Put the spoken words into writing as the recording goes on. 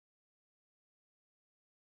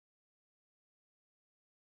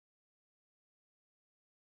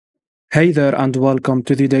Hey there, and welcome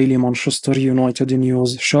to the Daily Manchester United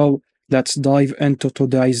News Show. Let's dive into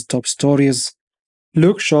today's top stories.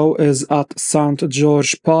 Luke Shaw is at St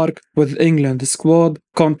George Park with England squad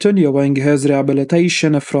continuing his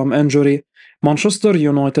rehabilitation from injury. Manchester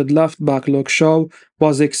United left back Luke Shaw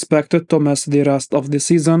was expected to miss the rest of the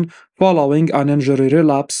season following an injury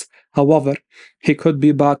relapse. However, he could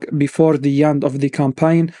be back before the end of the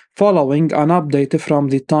campaign following an update from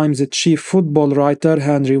the Times chief football writer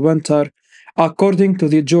Henry Winter. According to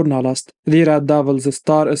the journalist, the Red Devils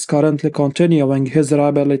star is currently continuing his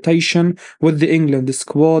rehabilitation with the England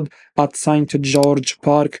squad at St George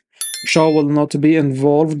Park. Shaw will not be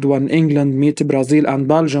involved when England meet Brazil and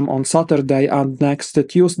Belgium on Saturday and next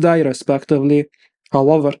Tuesday, respectively.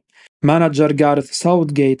 However, manager Gareth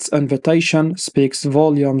Southgate's invitation speaks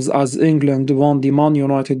volumes as England won the Man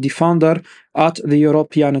United defender at the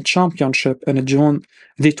European Championship in June.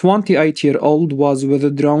 The 28-year-old was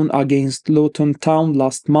withdrawn against Luton Town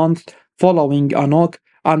last month following a knock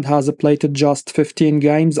and has played just 15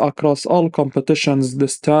 games across all competitions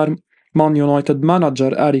this term. Man United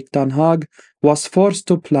manager Erik was forced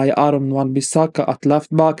to play Aaron Wan-Bissaka at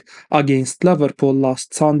left back against Liverpool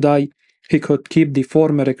last Sunday. He could keep the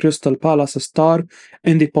former Crystal Palace star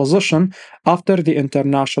in the position after the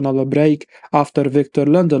international break after Victor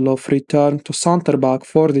Lindelof returned to centre-back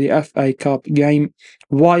for the FA Cup game.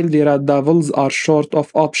 While the Red Devils are short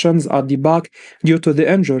of options at the back due to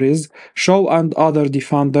the injuries Shaw and other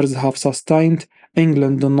defenders have sustained,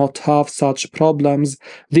 England do not have such problems.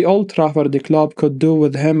 The Old Trafford club could do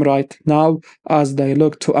with him right now as they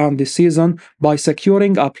look to end the season by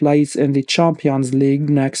securing a place in the Champions League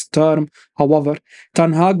next term. However,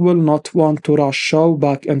 Ten Hag will not want to rush Shaw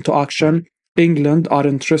back into action. England are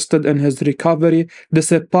interested in his recovery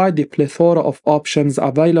despite the plethora of options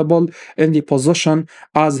available in the position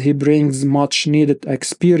as he brings much needed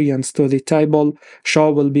experience to the table.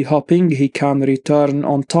 Shaw will be hoping he can return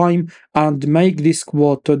on time and make the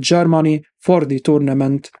squad to Germany for the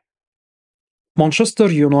tournament.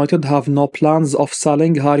 Manchester United have no plans of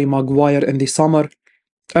selling Harry Maguire in the summer.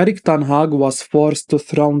 Erik Ten Hag was forced to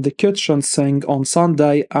throw the kitchen sink on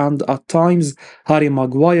Sunday, and at times Harry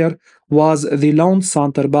Maguire was the lone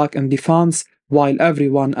centre-back in defence, while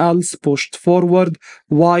everyone else pushed forward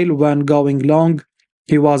while when going long.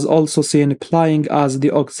 He was also seen playing as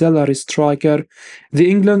the auxiliary striker. The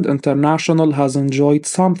England international has enjoyed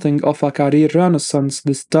something of a career renaissance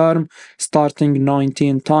this term, starting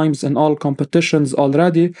 19 times in all competitions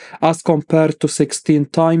already, as compared to 16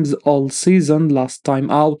 times all season last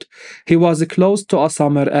time out. He was close to a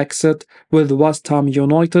summer exit with West Ham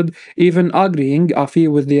United, even agreeing a fee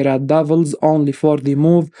with the Red Devils only for the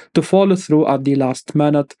move to fall through at the last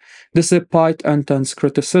minute. Despite intense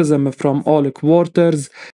criticism from all quarters,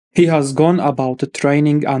 he has gone about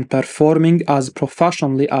training and performing as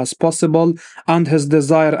professionally as possible, and his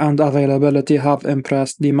desire and availability have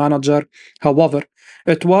impressed the manager. However,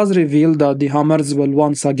 it was revealed that the Hammers will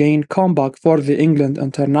once again come back for the England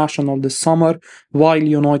international this summer, while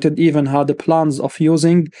United even had plans of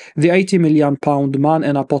using the £80 million man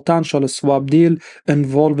in a potential swap deal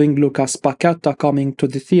involving Lucas Paqueta coming to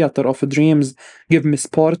the Theatre of Dreams. Give Me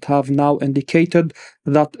Sport have now indicated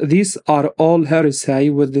that these are all heresy,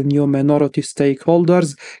 with the new minority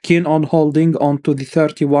stakeholders keen on holding on to the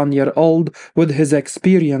 31-year-old with his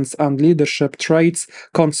experience and leadership traits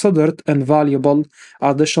considered invaluable.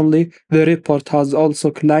 Additionally, the report has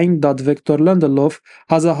also claimed that Victor Lindelof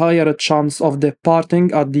has a higher chance of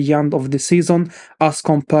departing at the end of the season as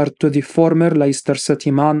compared to the former Leicester City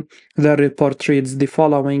man. The report reads the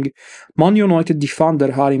following: Man United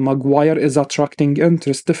defender Harry Maguire is attracting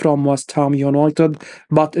interest from West Ham United,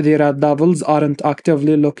 but the Red Devils aren't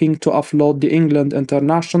actively looking to offload the England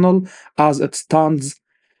international as it stands.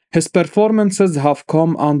 His performances have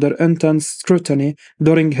come under intense scrutiny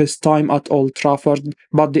during his time at Old Trafford,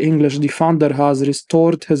 but the English defender has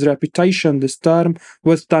restored his reputation this term,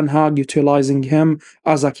 with Ten Hag utilising him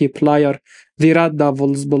as a key player. The Red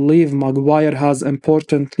Devils believe Maguire has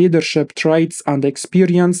important leadership traits and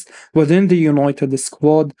experience within the United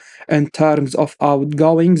squad. In terms of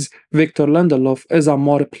outgoings, Victor Lindelof is a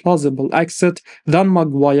more plausible exit than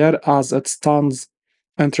Maguire as it stands.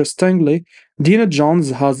 Interestingly, Dean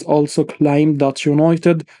Jones has also claimed that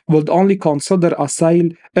United would only consider a sale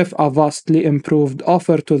if a vastly improved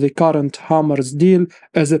offer to the current Hammers deal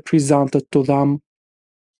is presented to them.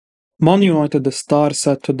 Man United star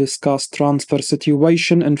set to discuss transfer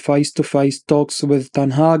situation in face-to-face talks with Ten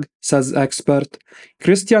Hag, says expert.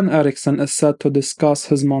 Christian Eriksen is set to discuss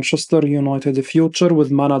his Manchester United future with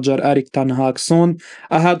manager Erik Ten Hag soon,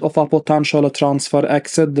 ahead of a potential transfer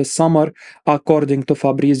exit this summer, according to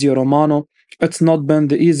Fabrizio Romano. It's not been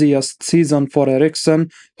the easiest season for Eriksen,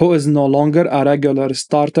 who is no longer a regular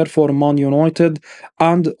starter for Man United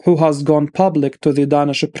and who has gone public to the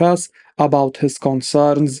Danish press about his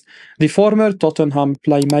concerns. The former Tottenham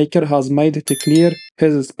playmaker has made it clear he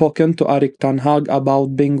has spoken to Erik Ten Hag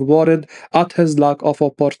about being worried at his lack of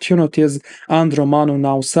opportunities, and Romano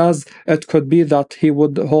now says it could be that he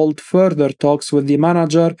would hold further talks with the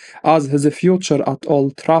manager as his future at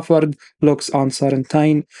Old Trafford looks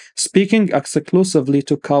uncertain. Speaking exclusively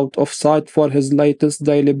to Count Offside for his latest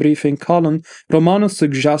daily briefing column, Romano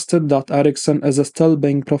suggested that Eriksen is still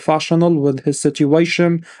being professional with his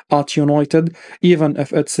situation at United, even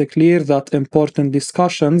if it's clear that important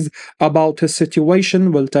discussions about his situation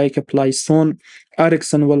will take place soon.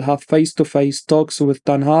 Eriksen will have face-to-face talks with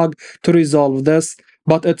Ten Hag to resolve this,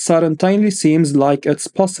 but it certainly seems like it's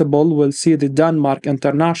possible we'll see the Denmark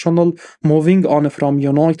international moving on from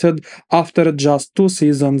United after just 2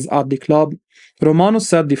 seasons at the club. Romano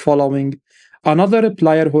said the following. Another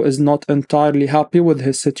player who is not entirely happy with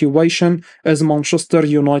his situation is Manchester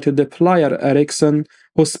United player Eriksen,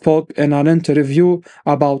 who spoke in an interview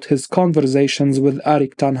about his conversations with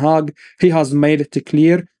Erik Ten Hag. He has made it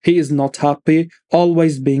clear he is not happy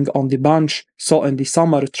always being on the bench, so in the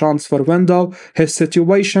summer transfer window, his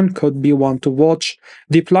situation could be one to watch.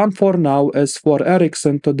 The plan for now is for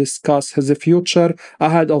Eriksen to discuss his future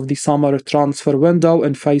ahead of the summer transfer window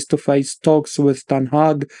in face-to-face talks with Ten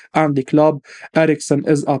Hag and the club. Eriksen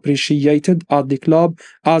is appreciated at the club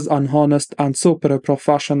as an honest and super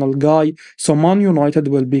professional guy, so Man United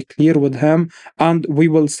will be clear with him and we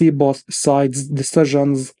will see both sides'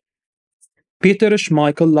 decisions. Peter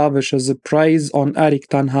Schmeichel lavishes praise on Erik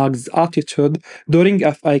Ten Hag's attitude during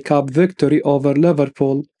FA Cup victory over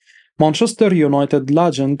Liverpool. Manchester United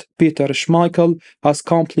legend Peter Schmeichel has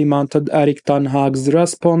complimented Erik Ten Hag's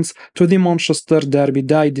response to the Manchester Derby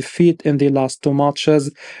Day defeat in the last 2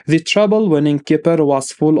 matches. The treble-winning keeper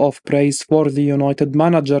was full of praise for the United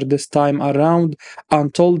manager this time around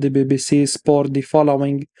and told the BBC Sport the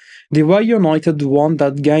following. The way United won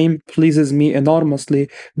that game pleases me enormously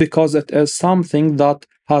because it is something that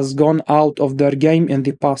has gone out of their game in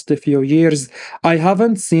the past few years. I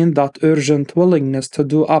haven't seen that urgent willingness to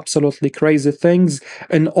do absolutely crazy things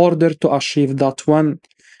in order to achieve that win.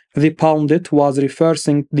 The Pundit was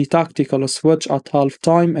reversing the tactical switch at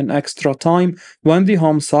half-time and extra time when the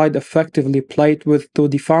home side effectively played with two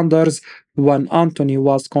defenders when Anthony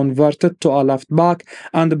was converted to a left back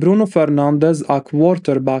and Bruno Fernandes a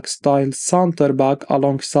quarterback-style centre-back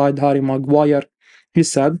alongside Harry Maguire. He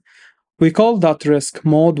said, we call that risk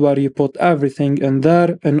mode where you put everything in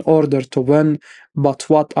there in order to win, but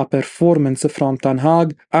what a performance from Ten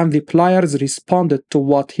Hag, and the players responded to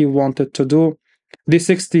what he wanted to do. The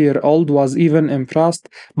 60-year-old was even impressed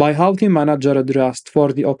by how the manager dressed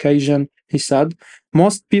for the occasion. He said,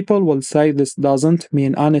 most people will say this doesn't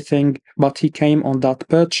mean anything, but he came on that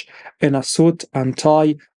pitch in a suit and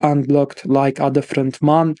tie and looked like a different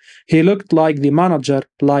man. He looked like the manager,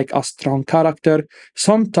 like a strong character.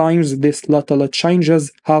 Sometimes these little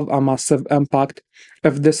changes have a massive impact.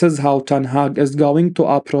 If this is how Ten Hag is going to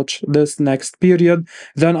approach this next period,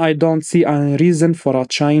 then I don't see any reason for a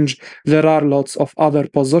change. There are lots of other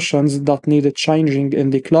positions that need changing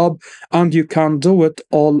in the club, and you can't do it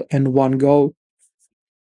all in one go.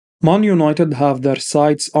 Man United have their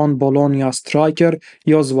sights on Bologna striker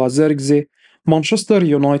Joshua Zirkzee. Manchester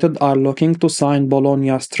United are looking to sign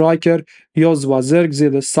Bologna striker Joshua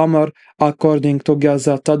Zirkzee this summer, according to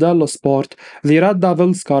Gazzetta dello Sport. The Red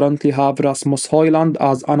Devils currently have Rasmus Højlund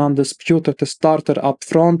as an undisputed starter up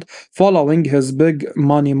front, following his big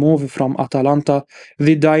money move from Atalanta.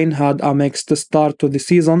 The Dane had a mixed start to the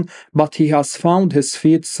season, but he has found his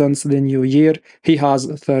feet since the new year. He has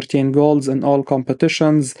 13 goals in all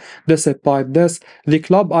competitions. Despite this, the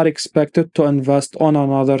club are expected to invest on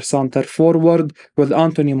another centre forward, with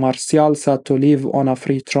Anthony Martial set to leave on a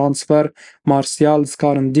free transfer. Martial's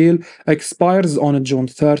current deal expires on June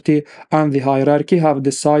 30, and the hierarchy have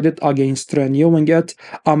decided against renewing it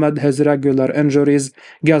amid his regular injuries.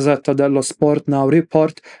 Gazzetta dello Sport now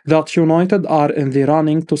report that United are in the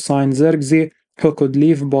running to sign Zirkzee, who could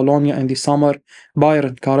leave Bologna in the summer.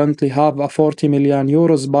 Bayern currently have a 40 million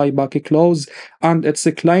euros buyback clause, and it's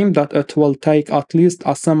claimed that it will take at least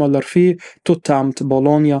a similar fee to tempt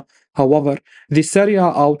Bologna. However, the Serie A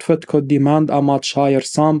outfit could demand a much higher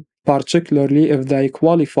sum, particularly if they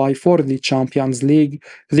qualify for the Champions League.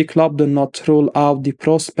 The club did not rule out the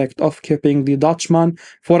prospect of keeping the Dutchman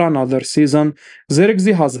for another season.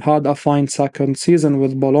 Zirkzee has had a fine second season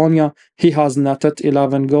with Bologna. He has netted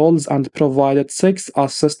 11 goals and provided 6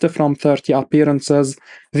 assists from 30 appearances.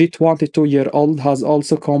 The 22-year-old has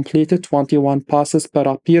also completed 21 passes per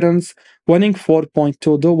appearance, winning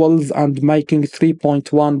 4.2 duels and making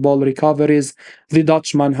 3.1 ball recoveries. The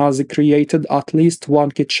Dutchman has created at least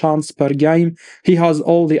one key chance per game. He has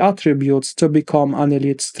all the attributes to become an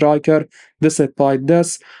elite striker. Despite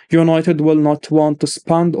this, United will not want to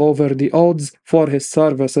spend over the odds for his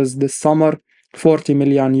services this summer. 40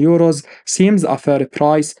 million euros seems a fair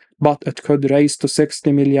price, but it could raise to 60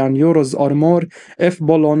 million euros or more if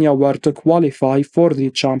Bologna were to qualify for the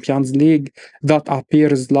Champions League. That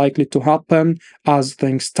appears likely to happen as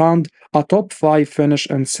things stand. A top 5 finish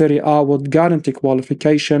in Serie A would guarantee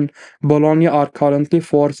qualification. Bologna are currently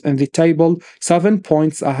fourth in the table, 7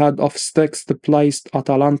 points ahead of sixth placed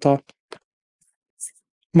Atalanta.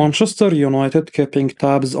 Manchester United keeping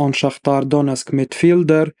tabs on Shakhtar Donetsk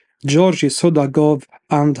midfielder Georgi Sudakov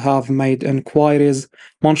and have made inquiries.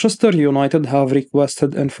 Manchester United have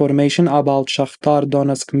requested information about Shakhtar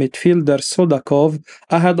Donetsk midfielder Sudakov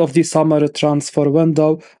ahead of the summer transfer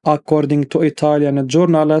window, according to Italian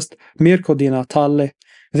journalist Mirko Di Natale.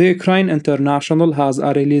 The Ukraine international has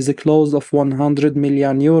a release clause of 100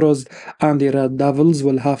 million euros, and the Red Devils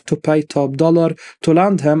will have to pay top dollar to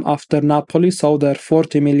land him after Napoli saw their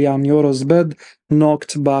 40 million euros bid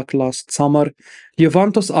knocked back last summer.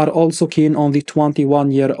 Juventus are also keen on the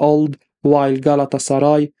 21-year-old, while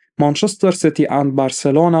Galatasaray, Manchester City, and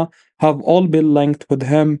Barcelona have all been linked with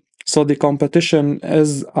him, so the competition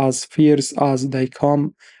is as fierce as they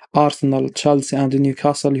come. Arsenal, Chelsea, and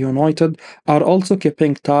Newcastle United are also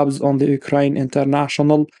keeping tabs on the Ukraine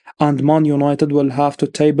international, and Man United will have to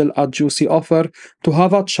table a juicy offer to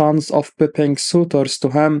have a chance of pipping suitors to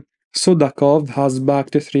him. Sudakov has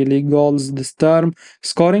backed 3 league goals this term,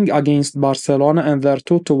 scoring against Barcelona in their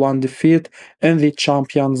 2-1 defeat in the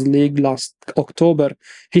Champions League last October.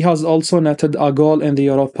 He has also netted a goal in the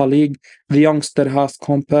Europa League. The youngster has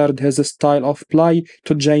compared his style of play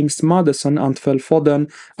to James Maddison and Phil Foden,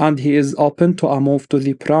 and he is open to a move to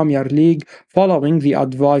the Premier League following the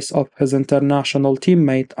advice of his international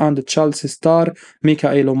teammate and Chelsea star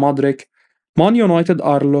Mykhailo Mudryk. Man United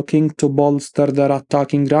are looking to bolster their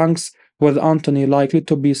attacking ranks, with Anthony likely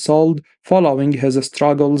to be sold following his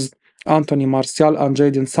struggles. Anthony Martial and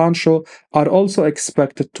Jadon Sancho are also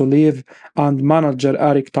expected to leave, and manager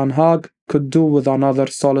Erik could do with another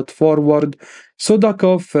solid forward.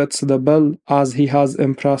 Sudakov fits the bill as he has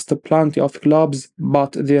impressed plenty of clubs,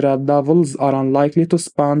 but the Red Devils are unlikely to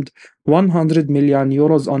spend 100 million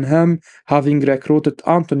euros on him, having recruited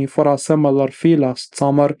Anthony for a similar fee last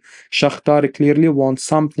summer. Shakhtar clearly wants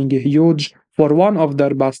something huge for one of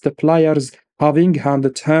their best players, having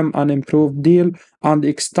handed him an improved deal and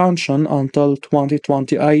extension until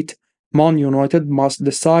 2028. Man United must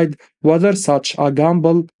decide whether such a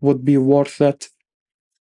gamble would be worth it.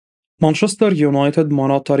 Manchester United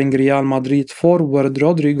monitoring Real Madrid forward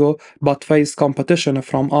Rodrigo but face competition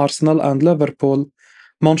from Arsenal and Liverpool.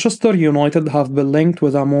 Manchester United have been linked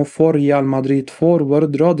with a move for Real Madrid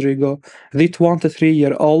forward Rodrigo. The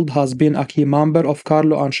 23-year-old has been a key member of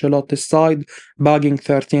Carlo Ancelotti's side, bagging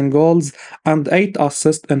 13 goals and 8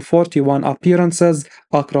 assists in 41 appearances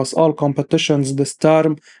across all competitions this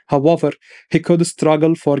term. However, he could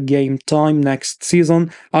struggle for game time next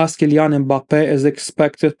season as Kylian Mbappe is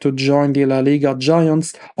expected to join the La Liga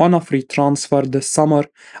Giants on a free transfer this summer.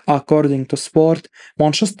 According to Sport,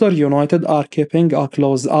 Manchester United are keeping a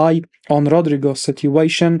close eye on Rodrigo's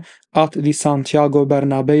situation at the Santiago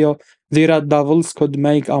Bernabeu. The Red Devils could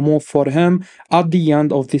make a move for him at the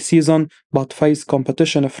end of the season, but face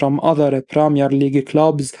competition from other Premier League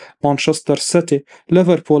clubs. Manchester City,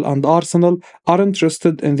 Liverpool, and Arsenal are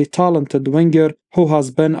interested in the talented winger who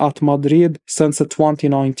has been at Madrid since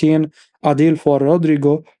 2019. A deal for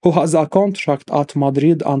Rodrigo, who has a contract at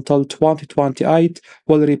Madrid until 2028,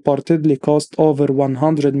 will reportedly cost over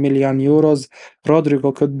 100 million euros.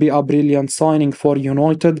 Rodrigo could be a brilliant signing for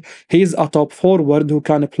United. He is a top forward who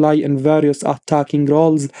can play in various attacking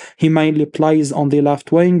roles. He mainly plays on the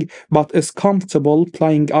left wing, but is comfortable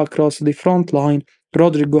playing across the front line.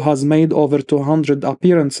 Rodrigo has made over 200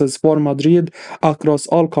 appearances for Madrid across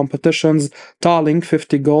all competitions, tallying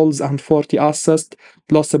 50 goals and 40 assists.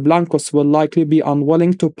 Los Blancos will likely be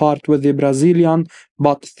unwilling to part with the Brazilian,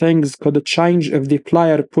 but things could change if the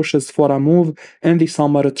player pushes for a move in the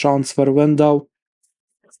summer transfer window.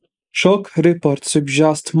 Shock reports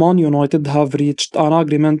suggest Man United have reached an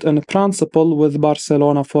agreement in principle with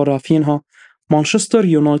Barcelona for Rafinha. Manchester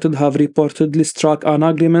United have reportedly struck an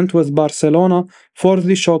agreement with Barcelona for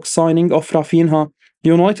the shock signing of Rafinha.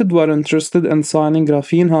 United were interested in signing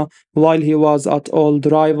Rafinha while he was at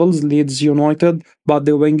old rivals Leeds United, but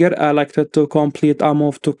the winger elected to complete a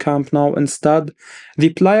move to Camp Nou instead. The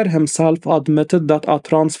player himself admitted that a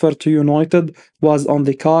transfer to United was on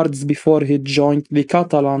the cards before he joined the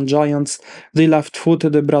Catalan Giants. The left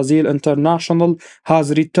footed Brazil international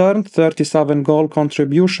has returned 37 goal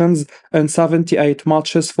contributions in 78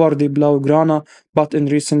 matches for the Blaugrana, but in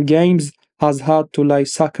recent games has had to lay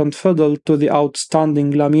second fiddle to the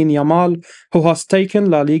outstanding Lamine Yamal, who has taken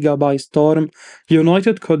La Liga by storm.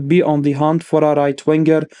 United could be on the hunt for a right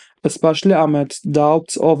winger, especially amidst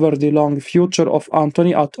doubts over the long future of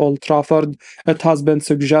Anthony at Old Trafford. It has been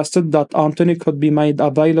suggested that Anthony could be made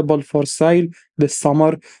available for sale this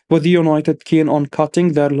summer, with United keen on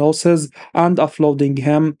cutting their losses and offloading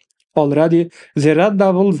him. Already, the Red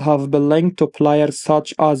Devils have been linked to players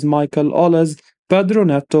such as Michael Olles, Pedro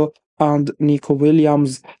Neto, and Nico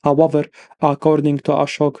Williams. However, according to a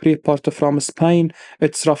shock report from Spain,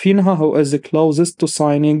 it's Rafinha who is the closest to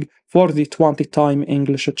signing for the 20-time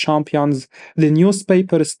English champions. The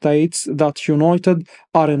newspaper states that United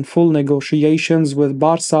are in full negotiations with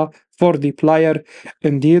Barca for the player.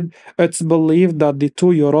 Indeed, it's believed that the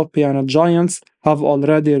two European giants have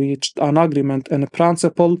already reached an agreement in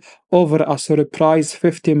principle over a surprise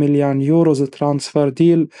 50 million euros transfer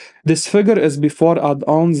deal. This figure is before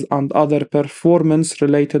add-ons and other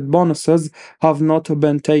performance-related bonuses have not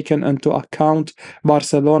been taken into account.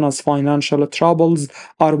 Barcelona's financial troubles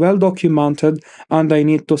are well documented and they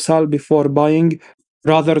need to sell before buying.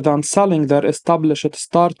 Rather than selling their established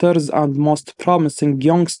starters and most promising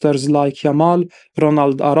youngsters like Yamal,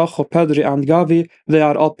 Ronald Araujo, Pedri, and Gavi, they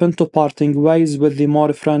are open to parting ways with the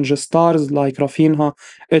more fringe stars like Rafinha.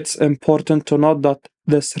 It's important to note that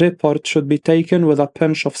this report should be taken with a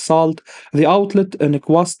pinch of salt. The outlet in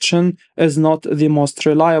question is not the most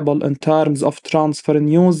reliable in terms of transfer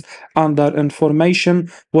news, and their information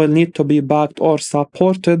will need to be backed or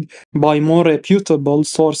supported by more reputable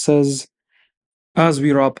sources. As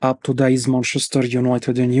we wrap up today's Manchester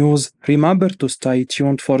United news, remember to stay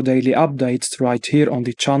tuned for daily updates right here on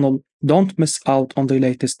the channel. Don't miss out on the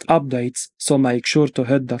latest updates, so make sure to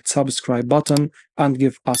hit that subscribe button and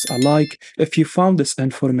give us a like if you found this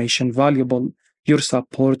information valuable. Your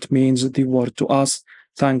support means the world to us.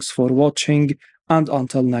 Thanks for watching, and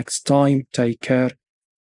until next time, take care.